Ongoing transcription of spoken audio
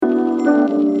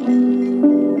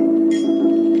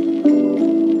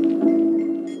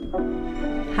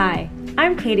Hi,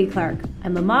 I'm Katie Clark.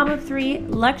 I'm a mom of 3,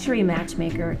 luxury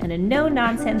matchmaker, and a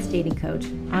no-nonsense dating coach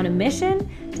on a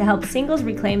mission to help singles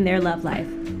reclaim their love life,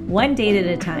 one date at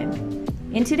a time.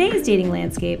 In today's dating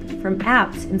landscape, from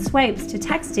apps and swipes to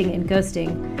texting and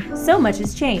ghosting, so much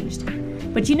has changed.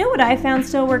 But you know what I found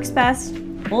still works best?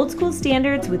 Old school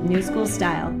standards with new school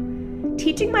style.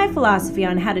 Teaching my philosophy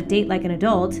on how to date like an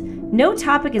adult, no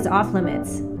topic is off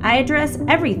limits. I address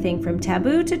everything from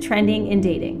taboo to trending in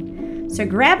dating. So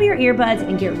grab your earbuds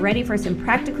and get ready for some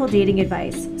practical dating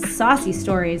advice, saucy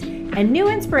stories, and new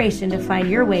inspiration to find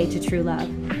your way to true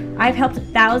love. I've helped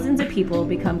thousands of people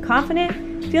become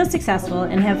confident, feel successful,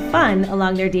 and have fun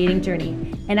along their dating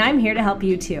journey. And I'm here to help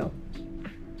you too.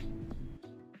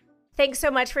 Thanks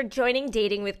so much for joining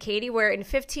Dating with Katie, where in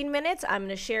 15 minutes, I'm going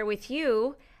to share with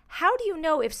you how do you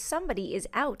know if somebody is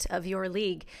out of your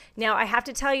league? Now, I have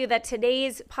to tell you that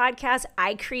today's podcast,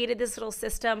 I created this little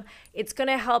system. It's going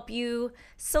to help you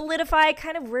solidify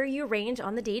kind of where you range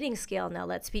on the dating scale. Now,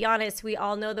 let's be honest. We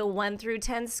all know the 1 through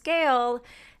 10 scale.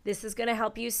 This is going to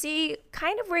help you see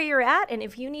kind of where you're at and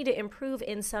if you need to improve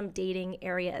in some dating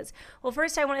areas. Well,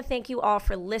 first, I want to thank you all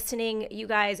for listening. You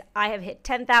guys, I have hit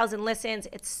 10,000 listens.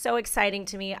 It's so exciting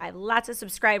to me. I have lots of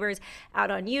subscribers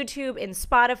out on YouTube and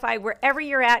Spotify. Wherever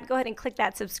you're at, go ahead and click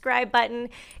that subscribe button.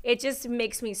 It just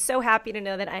makes me so happy to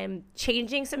know that I am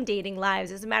changing some dating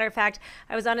lives. As a matter of fact,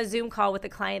 I was on a Zoom call with a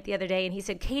client the other day, and he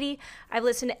said, Katie, I've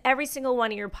listened to every single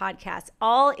one of your podcasts,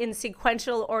 all in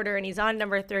sequential order, and he's on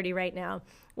number 30 right now.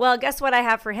 Well, guess what I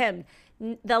have for him?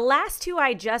 The last 2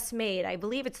 I just made, I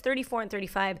believe it's 34 and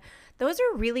 35, those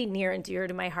are really near and dear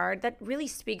to my heart. That really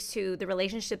speaks to the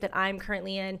relationship that I'm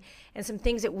currently in and some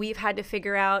things that we've had to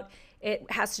figure out. It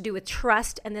has to do with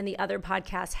trust, and then the other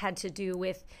podcast had to do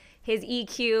with his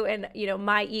EQ and,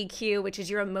 my EQ, which is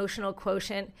your emotional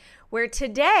quotient, where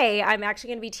today I'm actually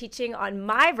going to be teaching on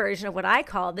my version of what I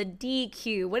call the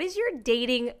DQ. What is your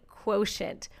dating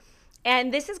quotient?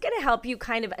 And this is going to help you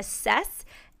kind of assess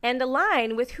and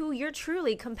align with who you're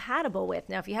truly compatible with.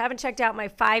 Now, if you haven't checked out my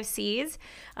 5 C's,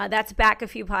 that's back a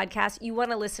few podcasts, you want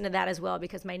to listen to that as well,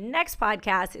 because my next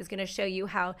podcast is going to show you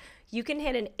how you can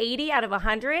hit an 80 out of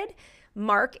 100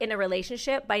 mark in a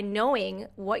relationship by knowing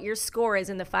what your score is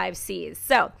in the 5 C's.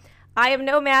 So I am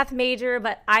no math major,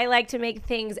 but I like to make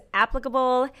things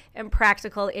applicable and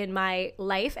practical in my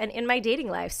life and in my dating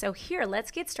life. So here, let's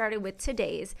get started with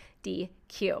today's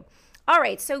DQ. All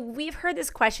right, so we've heard this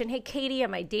question, hey, Katie,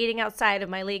 am I dating outside of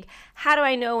my league? How do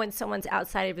I know when someone's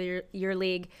outside of your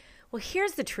league? Well,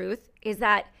 here's the truth, is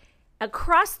that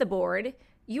across the board,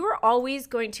 you are always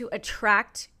going to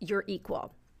attract your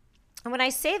equal. And when I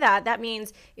say that, that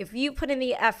means if you put in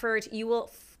the effort, you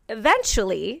will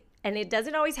eventually, and it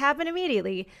doesn't always happen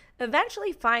immediately,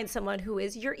 eventually find someone who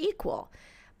is your equal.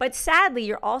 But sadly,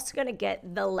 you're also going to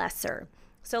get the lesser.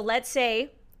 So let's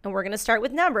say, and we're going to start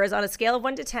with numbers. On a scale of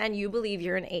 1 to 10, you believe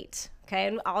you're an 8. Okay,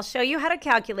 and I'll show you how to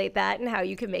calculate that and how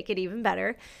you can make it even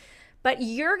better. But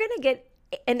you're going to get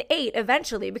an 8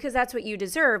 eventually because that's what you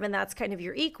deserve and that's kind of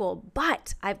your equal.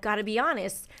 But I've got to be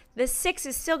honest, the 6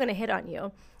 is still going to hit on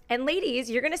you. And ladies,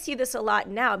 you're going to see this a lot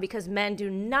now because men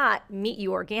do not meet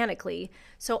you organically.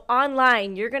 So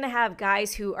online, you're going to have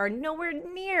guys who are nowhere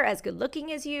near as good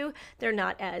looking as you. They're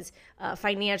not as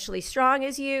financially strong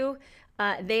as you.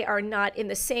 They are not in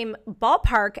the same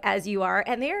ballpark as you are,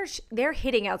 and they're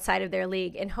hitting outside of their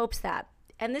league in hopes that.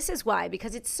 And this is why,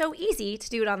 because it's so easy to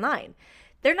do it online.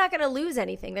 They're not going to lose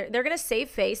anything. They're going to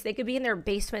save face. They could be in their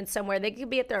basement somewhere. They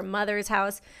could be at their mother's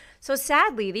house. So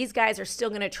sadly, these guys are still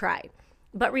going to try.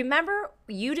 But remember,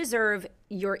 you deserve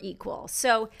your equal.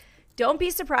 So don't be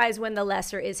surprised when the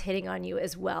lesser is hitting on you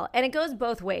as well. And it goes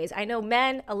both ways. I know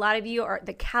men, a lot of you are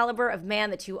the caliber of man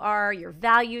that you are, your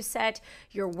value set,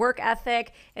 your work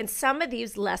ethic. And some of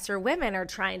these lesser women are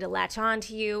trying to latch on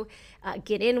to you,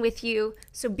 get in with you.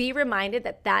 So be reminded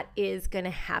that that is going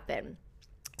to happen.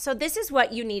 So this is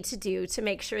what you need to do to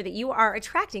make sure that you are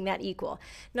attracting that equal.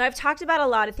 Now, I've talked about a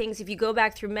lot of things. If you go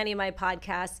back through many of my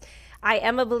podcasts, I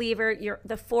am a believer.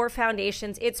 The 4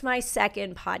 foundations. It's my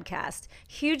 2nd podcast.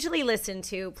 Hugely listened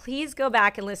to. Please go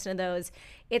back and listen to those.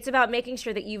 It's about making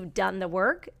sure that you've done the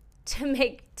work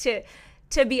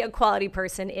to be a quality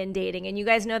person in dating. And you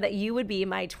guys know that you would be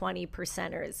my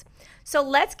 20%ers. So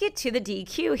let's get to the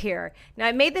DQ here. Now,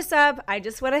 I made this up. I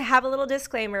just want to have a little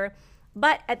disclaimer.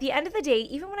 But at the end of the day,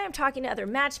 even when I'm talking to other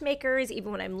matchmakers,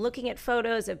 even when I'm looking at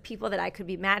photos of people that I could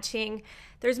be matching,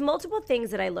 there's multiple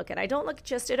things that I look at. I don't look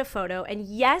just at a photo. And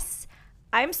yes,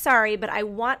 I'm sorry, but I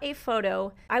want a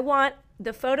photo. I want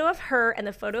the photo of her and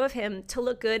the photo of him to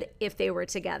look good if they were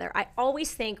together. I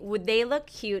always think, would they look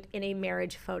cute in a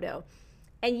marriage photo?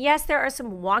 And yes, there are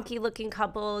some wonky looking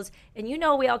couples, and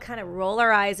we all kind of roll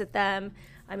our eyes at them.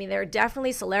 I mean, there are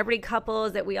definitely celebrity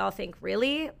couples that we all think,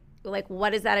 really? Like,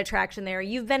 what is that attraction there?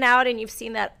 You've been out and you've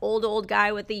seen that old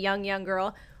guy with the young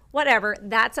girl. Whatever,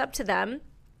 that's up to them.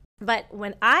 But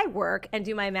when I work and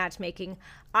do my matchmaking,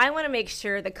 I want to make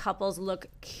sure the couples look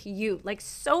cute, like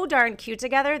so darn cute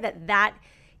together that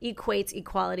equates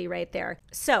equality right there.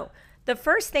 So the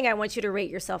first thing I want you to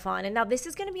rate yourself on, and now this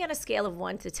is going to be on a scale of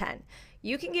 1 to 10.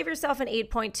 You can give yourself an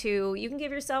 8.2. You can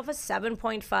give yourself a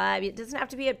 7.5. It doesn't have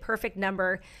to be a perfect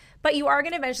number, but you are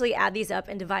going to eventually add these up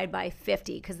and divide by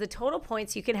 50 because the total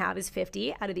points you can have is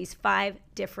 50 out of these 5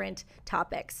 different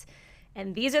topics.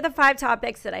 And these are the 5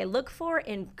 topics that I look for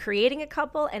in creating a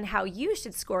couple and how you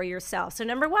should score yourself. So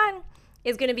number 1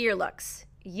 is going to be your looks.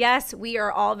 Yes, we are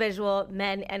all visual,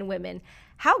 men and women.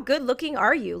 How good looking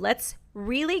are you? Let's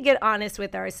really get honest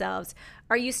with ourselves.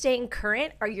 Are you staying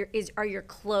current? Are your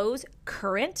clothes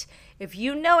current? If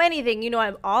you know anything,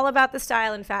 I'm all about the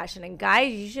style and fashion. And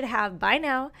guys, you should have by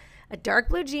now a dark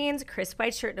blue jeans, crisp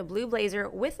white shirt, and a blue blazer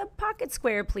with a pocket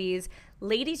square, please.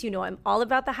 Ladies, I'm all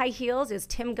about the high heels. As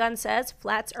Tim Gunn says,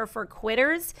 flats are for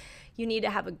quitters. You need to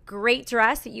have a great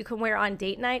dress that you can wear on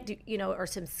date night, or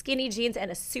some skinny jeans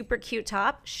and a super cute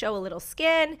top. Show a little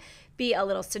skin, be a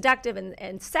little seductive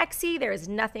and sexy. There is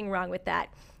nothing wrong with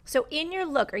that. So in your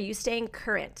look, are you staying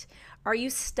current? Are you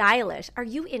stylish? Are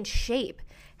you in shape?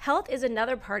 Health is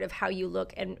another part of how you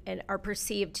look and are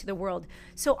perceived to the world.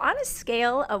 So on a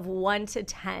scale of 1 to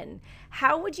 10,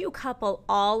 how would you couple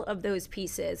all of those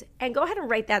pieces? And go ahead and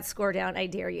write that score down, I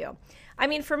dare you. I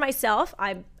mean, for myself,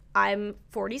 I'm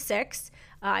 46.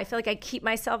 I feel like I keep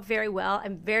myself very well.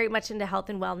 I'm very much into health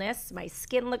and wellness. My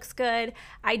skin looks good.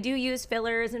 I do use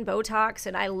fillers and Botox,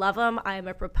 and I love them. I'm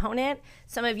a proponent.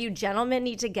 Some of you gentlemen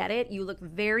need to get it. You look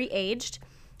very aged.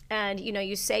 And,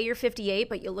 you say you're 58,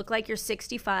 but you look like you're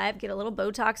 65. Get a little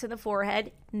Botox in the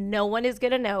forehead. No one is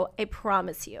going to know. I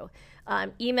promise you.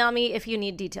 Email me if you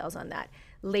need details on that.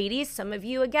 Ladies, some of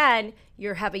you, again,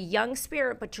 you have a young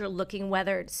spirit, but you're looking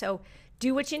weathered. So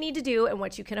do what you need to do and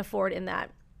what you can afford in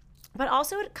that. But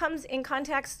also it comes in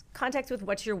context with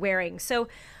what you're wearing. So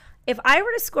if I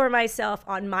were to score myself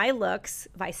on my looks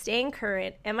by staying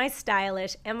current, am I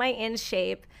stylish? Am I in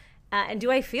shape? And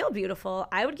do I feel beautiful?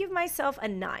 I would give myself a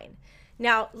 9.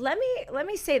 Now, let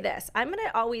me say this. I'm going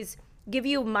to always give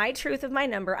you my truth of my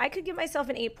number. I could give myself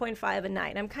an 8.5, a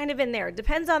 9. I'm kind of in there. It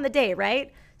depends on the day,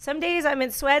 right? Some days I'm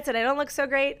in sweats and I don't look so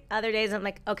great. Other days I'm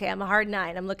like, okay, I'm a hard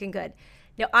 9. I'm looking good.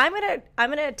 Now, I'm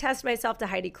gonna test myself to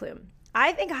Heidi Klum.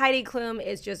 I think Heidi Klum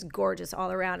is just gorgeous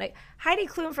all around. Heidi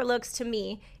Klum for looks to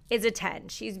me is a 10.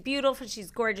 She's beautiful,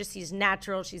 she's gorgeous, she's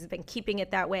natural, she's been keeping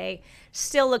it that way,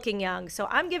 still looking young. So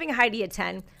I'm giving Heidi a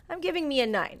 10. I'm giving me a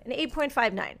 9, an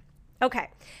 8.59. Okay,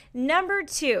 number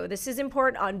 2, this is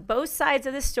important on both sides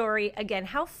of the story. Again,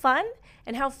 how fun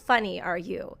and how funny are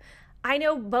you? I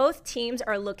know both teams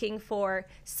are looking for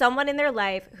someone in their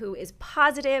life who is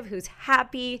positive, who's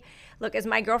happy. Look, as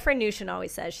my girlfriend Nushin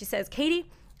always says, she says, Katie,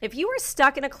 if you were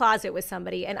stuck in a closet with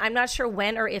somebody, and I'm not sure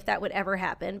when or if that would ever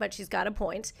happen, but she's got a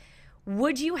point,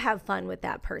 would you have fun with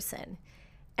that person?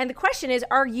 And the question is,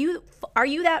 are you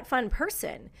that fun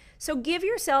person? So give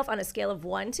yourself on a scale of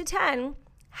 1 to 10,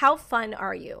 how fun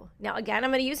are you? Now, again, I'm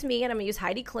going to use me and I'm going to use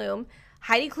Heidi Klum.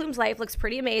 Heidi Klum's life looks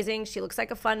pretty amazing. She looks like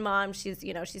a fun mom. She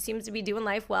seems to be doing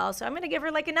life well. So I'm going to give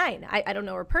her like a 9. I don't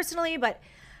know her personally, but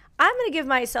I'm going to give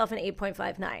myself an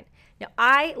 8.59. Now,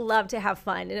 I love to have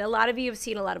fun. And a lot of you have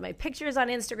seen a lot of my pictures on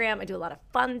Instagram. I do a lot of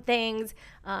fun things.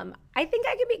 I think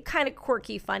I can be kind of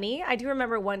quirky funny. I do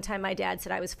remember one time my dad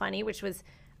said I was funny, which was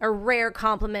a rare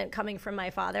compliment coming from my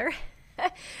father.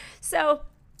 So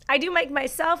I do make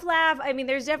myself laugh. I mean,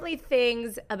 there's definitely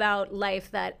things about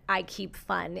life that I keep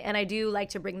fun, and I do like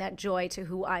to bring that joy to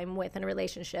who I'm with in a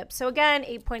relationship. So again,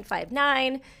 8.59.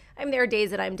 I mean, there are days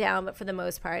that I'm down, but for the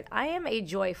most part, I am a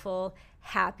joyful,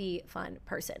 happy, fun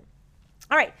person.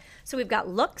 All right, so we've got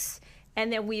looks,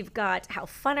 and then we've got how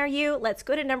fun are you? Let's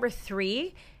go to number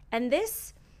 3, and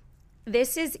this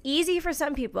is easy for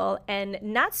some people and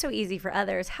not so easy for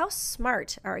others. How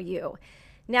smart are you?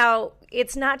 Now,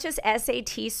 it's not just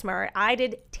SAT smart. I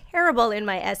did terrible in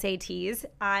my SATs.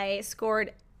 I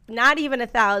scored not even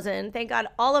 1,000. Thank God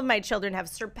all of my children have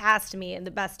surpassed me in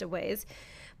the best of ways.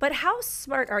 But how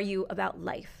smart are you about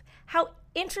life? How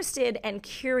interested and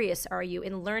curious are you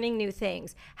in learning new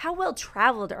things? How well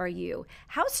traveled are you?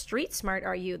 How street smart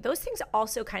are you? Those things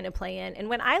also kind of play in. And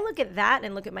when I look at that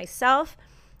and look at myself,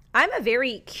 I'm a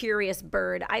very curious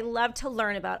bird. I love to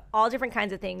learn about all different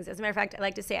kinds of things. As a matter of fact, I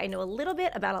like to say I know a little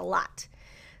bit about a lot.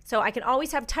 So I can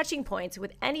always have touching points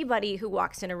with anybody who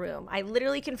walks in a room. I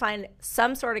literally can find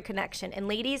some sort of connection. And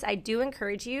ladies, I do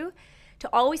encourage you to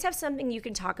always have something you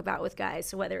can talk about with guys.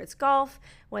 So whether it's golf,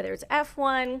 whether it's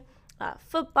F1,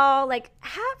 football, like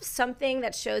have something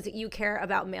that shows that you care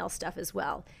about male stuff as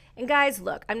well. And guys,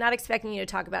 look, I'm not expecting you to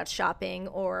talk about shopping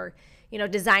or,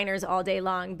 designers all day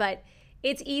long, but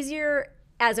it's easier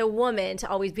as a woman to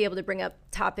always be able to bring up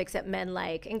topics that men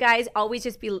like. And guys, always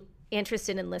just be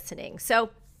interested in listening. So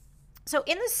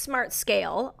in the SMART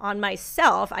scale on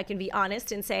myself, I can be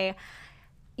honest and say,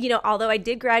 although I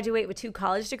did graduate with 2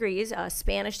 college degrees, a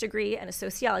Spanish degree and a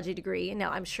sociology degree.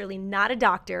 Now, I'm surely not a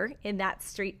doctor in that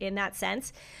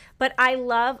sense, but I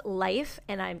love life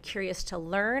and I'm curious to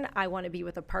learn. I want to be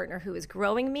with a partner who is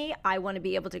growing me. I want to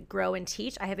be able to grow and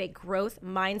teach. I have a growth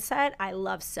mindset. I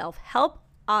love self-help,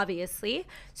 obviously.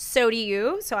 So do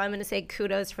you. So I'm going to say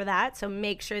kudos for that. So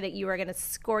make sure that you are going to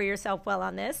score yourself well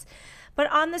on this.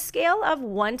 But on the scale of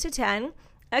 1 to 10,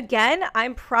 again,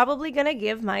 I'm probably going to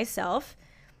give myself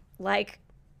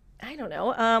I don't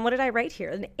know, what did I write here?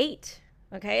 An 8,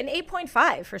 okay? An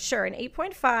 8.5 for sure, an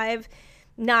 8.5,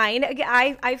 9.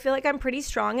 Again, I feel like I'm pretty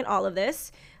strong in all of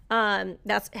this.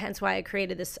 That's hence why I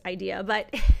created this idea.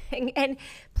 But, and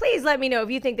please let me know if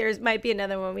you think there might be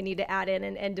another one we need to add in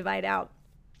and divide out.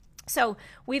 So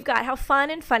we've got how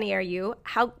fun and funny are you?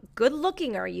 How good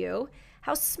looking are you?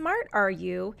 How smart are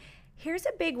you? Here's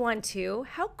a big one too.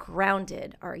 How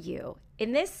grounded are you?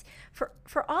 In this,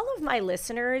 for all of my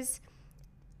listeners,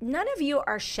 none of you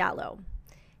are shallow.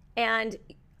 And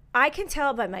I can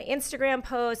tell by my Instagram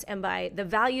posts and by the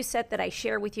value set that I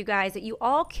share with you guys that you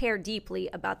all care deeply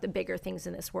about the bigger things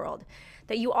in this world.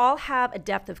 That you all have a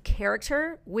depth of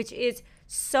character, which is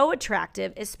so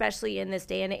attractive, especially in this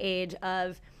day and age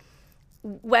of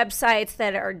websites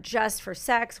that are just for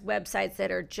sex, websites that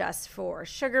are just for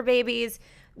sugar babies,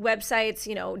 websites,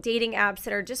 dating apps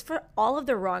that are just for all of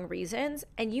the wrong reasons.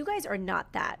 And you guys are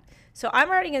not that. So I'm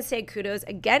already going to say kudos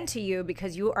again to you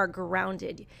because you are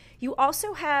grounded. You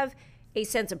also have a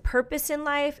sense of purpose in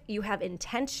life. You have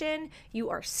intention. You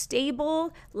are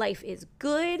stable. Life is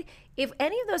good. If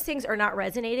any of those things are not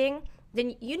resonating,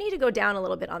 then you need to go down a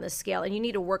little bit on the scale and you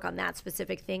need to work on that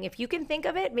specific thing. If you can think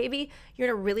of it, maybe you're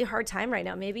in a really hard time right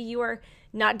now. Maybe you are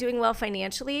not doing well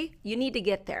financially. You need to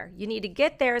get there. You need to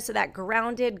get there so that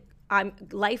grounded,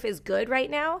 life is good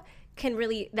right now,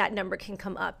 that number can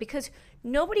come up because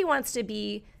nobody wants to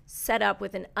be set up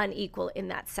with an unequal in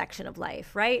that section of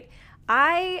life, right?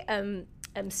 I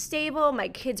am stable. My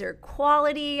kids are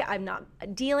quality. I'm not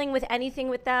dealing with anything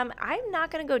with them. I'm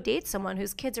not going to go date someone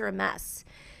whose kids are a mess.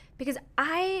 Because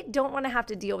I don't want to have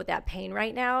to deal with that pain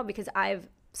right now because I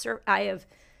have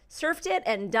surfed it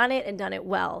and done it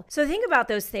well. So think about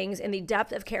those things and the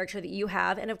depth of character that you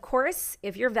have. And of course,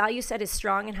 if your value set is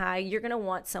strong and high, you're going to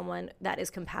want someone that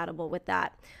is compatible with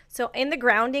that. So in the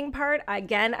grounding part,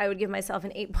 again, I would give myself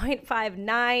an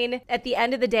 8.59. At the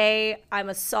end of the day, I'm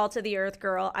a salt of the earth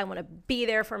girl. I want to be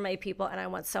there for my people and I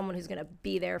want someone who's going to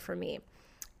be there for me.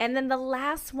 And then the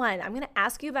last one, I'm going to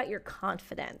ask you about your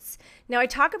confidence. Now, I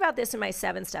talk about this in my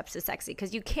 7 Steps to Sexy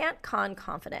because you can't con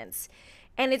confidence.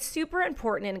 And it's super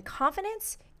important. And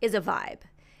confidence is a vibe.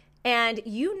 And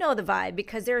you know the vibe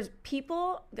because there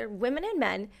are women and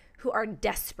men who are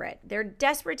desperate. They're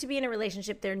desperate to be in a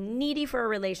relationship. They're needy for a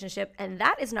relationship. And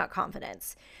that is not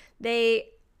confidence. The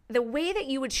way that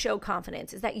you would show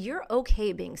confidence is that you're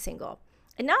okay being single.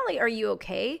 And not only are you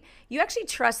okay, you actually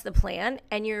trust the plan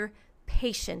and you're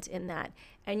patient in that.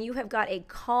 And you have got a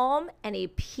calm and a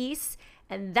peace,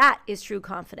 and that is true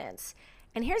confidence.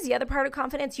 And here's the other part of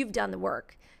confidence. You've done the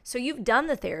work. So you've done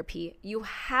the therapy. You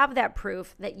have that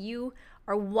proof that you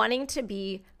are wanting to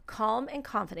be calm and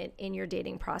confident in your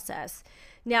dating process.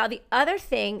 Now, the other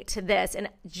thing to this, and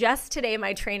just today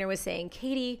my trainer was saying,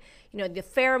 Katie, the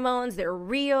pheromones, they're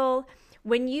real.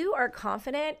 When you are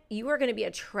confident, you are going to be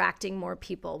attracting more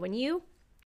people. When you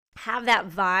have that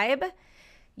vibe,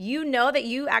 you know that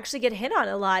you actually get hit on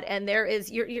a lot and there is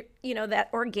that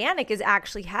organic is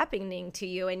actually happening to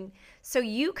you. And so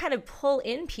you kind of pull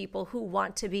in people who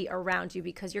want to be around you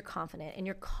because you're confident and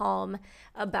you're calm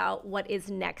about what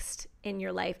is next in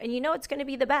your life. And it's going to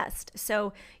be the best.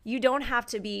 So you don't have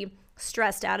to be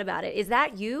stressed out about it. Is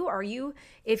that you?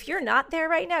 If you're not there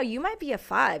right now, you might be a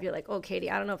 5. You're like, oh,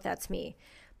 Katie, I don't know if that's me.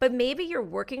 But maybe you're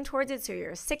working towards it. So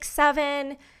you're a 6,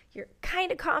 7. You're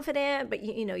kind of confident, but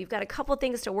you've got a couple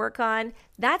things to work on.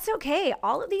 That's okay.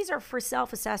 All of these are for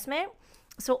self-assessment.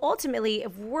 So ultimately,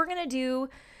 if we're going to do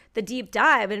the deep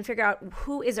dive and figure out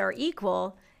who is our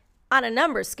equal on a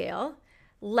number scale,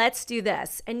 let's do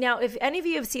this. And now, if any of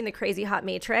you have seen the Crazy Hot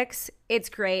Matrix, it's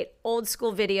great. Old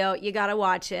school video. You got to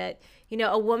watch it. You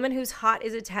know, a woman who's hot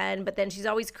is a 10, but then she's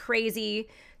always crazy.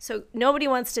 So nobody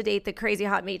wants to date the Crazy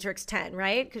Hot Matrix 10,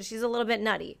 right? Because she's a little bit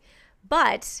nutty.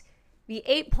 But the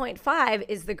 8.5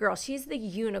 is the girl. She's the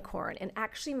unicorn. And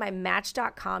actually, my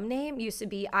Match.com name used to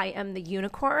be I Am the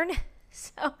Unicorn.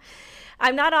 So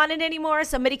I'm not on it anymore.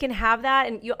 Somebody can have that.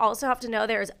 And you also have to know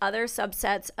there's other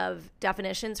subsets of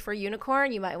definitions for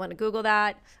unicorn. You might want to Google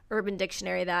that, Urban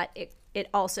Dictionary that. It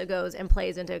also goes and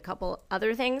plays into a couple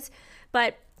other things.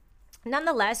 But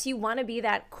nonetheless, you want to be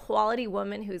that quality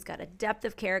woman who's got a depth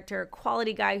of character,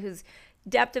 quality guy who's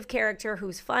depth of character,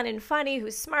 who's fun and funny,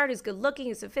 who's smart, who's good looking,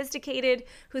 who's sophisticated,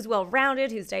 who's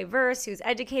well-rounded, who's diverse, who's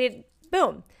educated.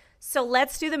 Boom. So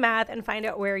let's do the math and find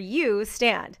out where you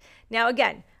stand. Now,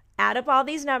 again, add up all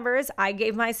these numbers. I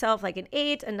gave myself like an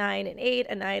 8, a 9, an 8,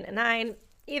 a 9, a 9.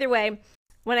 Either way,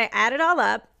 when I add it all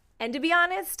up, and to be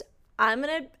honest, I'm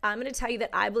gonna tell you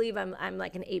that I believe I'm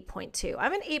like an 8.2.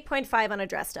 I'm an 8.5 on a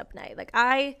dressed up night. Like,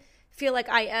 I feel like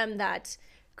I am that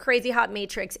Crazy Hot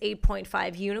Matrix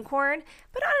 8.5 unicorn,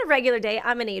 but on a regular day,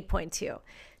 I'm an 8.2.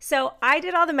 So I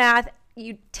did all the math.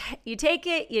 You take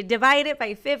it, you divide it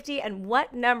by 50, and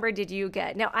what number did you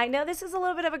get? Now, I know this is a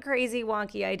little bit of a crazy,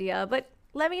 wonky idea, but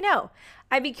let me know.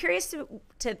 I'd be curious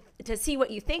to see what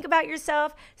you think about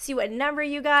yourself, see what number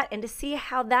you got, and to see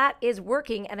how that is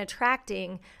working and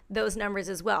attracting those numbers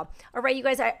as well. All right, you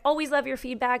guys, I always love your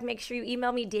feedback. Make sure you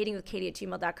email me,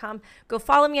 datingwithkatie@gmail.com. Go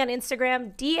follow me on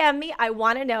Instagram. DM me. I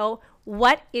want to know,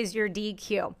 what is your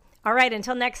DQ? All right,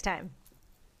 until next time.